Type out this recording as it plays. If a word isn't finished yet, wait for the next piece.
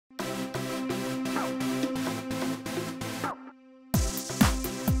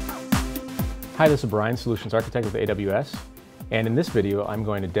Hi, this is Brian, Solutions Architect with AWS, and in this video I'm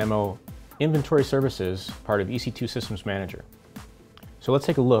going to demo Inventory Services, part of EC2 Systems Manager. So let's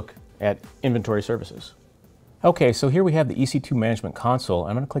take a look at Inventory Services. Okay, so here we have the EC2 Management Console.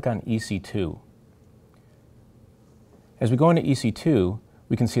 I'm going to click on EC2. As we go into EC2,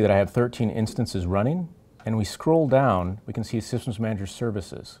 we can see that I have 13 instances running, and we scroll down, we can see Systems Manager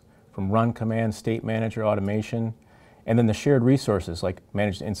Services, from Run Command, State Manager, Automation, and then the shared resources like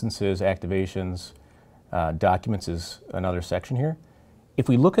managed instances, activations, documents is another section here. If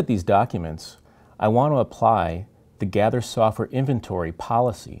we look at these documents, I want to apply the Gather Software Inventory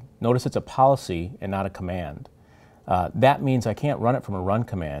policy. Notice it's a policy and not a command. That means I can't run it from a run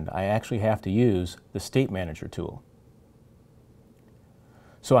command. I actually have to use the State Manager tool.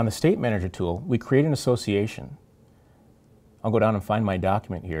 So on the State Manager tool, we create an association. I'll go down and find my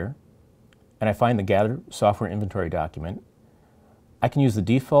document here, and I find the Gather Software Inventory document. I can use the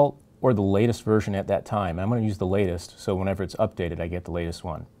default or the latest version at that time. I'm going to use the latest, so whenever it's updated, I get the latest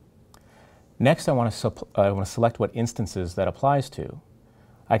one. Next, I want to select what instances that applies to.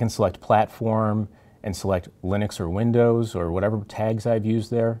 I can select platform and select Linux or Windows or whatever tags I've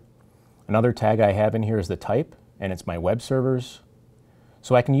used there. Another tag I have in here is the type, and it's my web servers.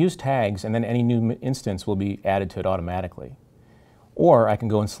 So I can use tags, and then any new instance will be added to it automatically. Or I can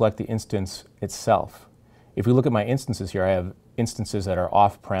go and select the instance itself. If we look at my instances here, I have instances that are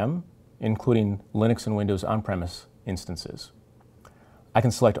off-prem, including Linux and Windows on-premise instances. I can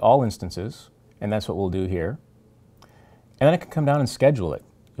select all instances, and that's what we'll do here. And then I can come down and schedule it.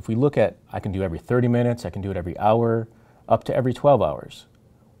 If we look at, I can do every 30 minutes, I can do it every hour, up to every 12 hours.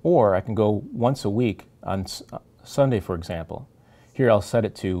 Or I can go once a week on Sunday, for example. Here I'll set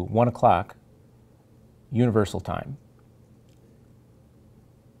it to 1 o'clock universal time.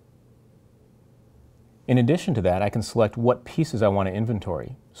 In addition to that, I can select what pieces I want to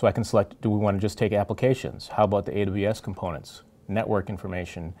inventory. So I can select, do we want to just take applications? How about the AWS components, network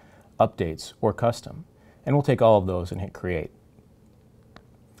information, updates, or custom? And we'll take all of those and hit create.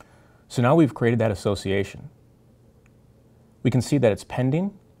 So now we've created that association. We can see that it's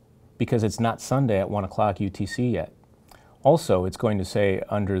pending because it's not Sunday at 1 o'clock UTC yet. Also, it's going to say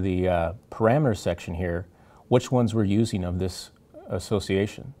under the parameters section here, which ones we're using of this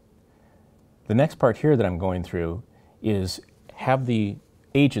association. The next part here that I'm going through is, have the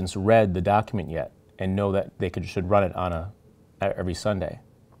agents read the document yet and know that they should run it on every Sunday.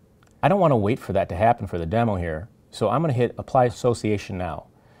 I don't want to wait for that to happen for the demo here, so I'm going to hit Apply Association Now.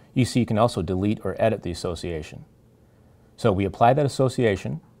 You see you can also delete or edit the association. So we apply that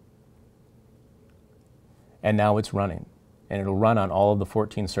association, and now it's running. And it'll run on all of the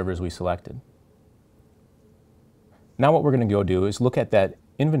 14 servers we selected. Now what we're going to go do is look at that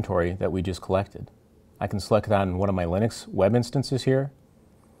inventory that we just collected. I can select it on one of my Linux web instances here,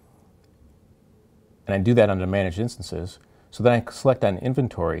 and I do that under Managed Instances. So then I select on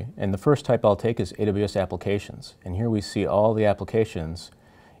Inventory, and the first type I'll take is AWS Applications. And here we see all the applications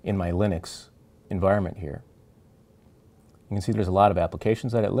in my Linux environment here. You can see there's a lot of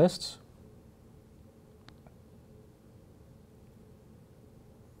applications that it lists.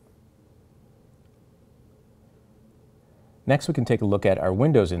 Next, we can take a look at our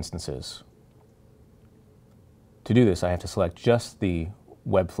Windows instances. To do this, I have to select just the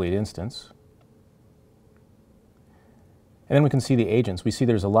WebFleet instance. And then we can see the agents. We see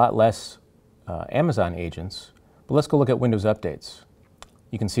there's a lot less Amazon agents, but let's go look at Windows updates.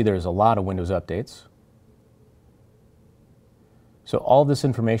 You can see there's a lot of Windows updates. So all of this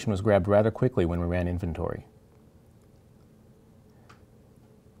information was grabbed rather quickly when we ran inventory.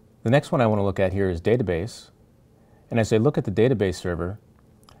 The next one I want to look at here is database. And as I look at the database server,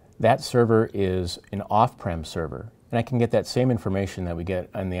 that server is an off-prem server. And I can get that same information that we get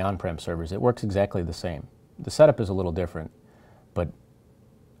on the on-prem servers. It works exactly the same. The setup is a little different, but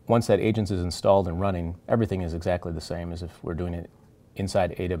once that agent is installed and running, everything is exactly the same as if we're doing it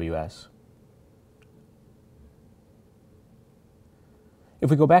inside AWS. If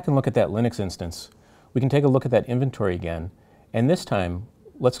we go back and look at that Linux instance, we can take a look at that inventory again, and this time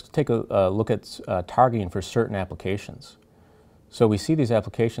let's take a look at targeting for certain applications. So we see these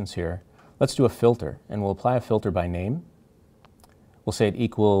applications here. Let's do a filter, and we'll apply a filter by name. We'll say it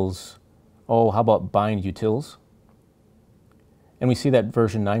equals, how about bind utils? And we see that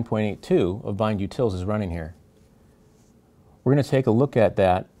version 9.82 of bind utils is running here. We're going to take a look at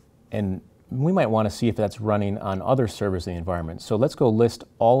that, and we might want to see if that's running on other servers in the environment. So let's go list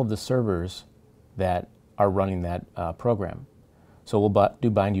all of the servers that are running that program. So we'll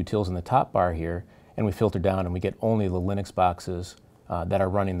do bind utils in the top bar here, and we filter down and we get only the Linux boxes that are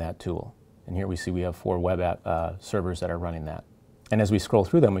running that tool. And here we see we have 4 web servers that are running that. And as we scroll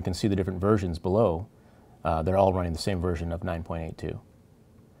through them, we can see the different versions below. They're all running the same version of 9.82.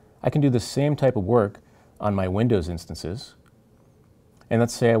 I can do the same type of work on my Windows instances. And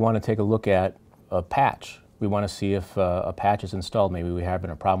let's say I want to take a look at a patch. We want to see if a patch is installed. Maybe we're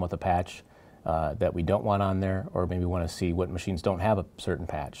having a problem with a patch that we don't want on there, or maybe we want to see what machines don't have a certain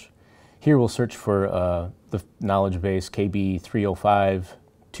patch. Here we'll search for the knowledge base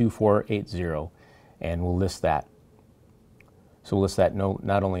KB3052480, and we'll list that. So we'll list that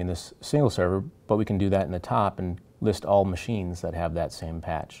not only in this single server, but we can do that in the top and list all machines that have that same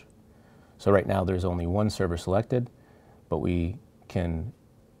patch. So right now there's only one server selected, but we can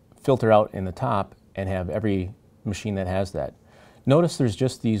filter out in the top and have every machine that has that. Notice there's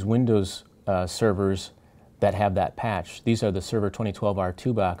just these Windows servers that have that patch. These are the Server 2012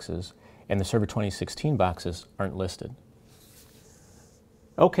 R2 boxes, and the Server 2016 boxes aren't listed.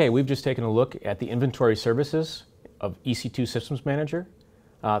 Okay, we've just taken a look at the inventory services of EC2 Systems Manager.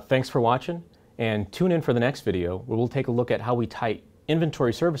 Thanks for watching, and tune in for the next video where we'll take a look at how we tie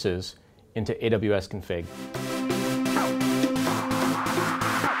inventory services into AWS config.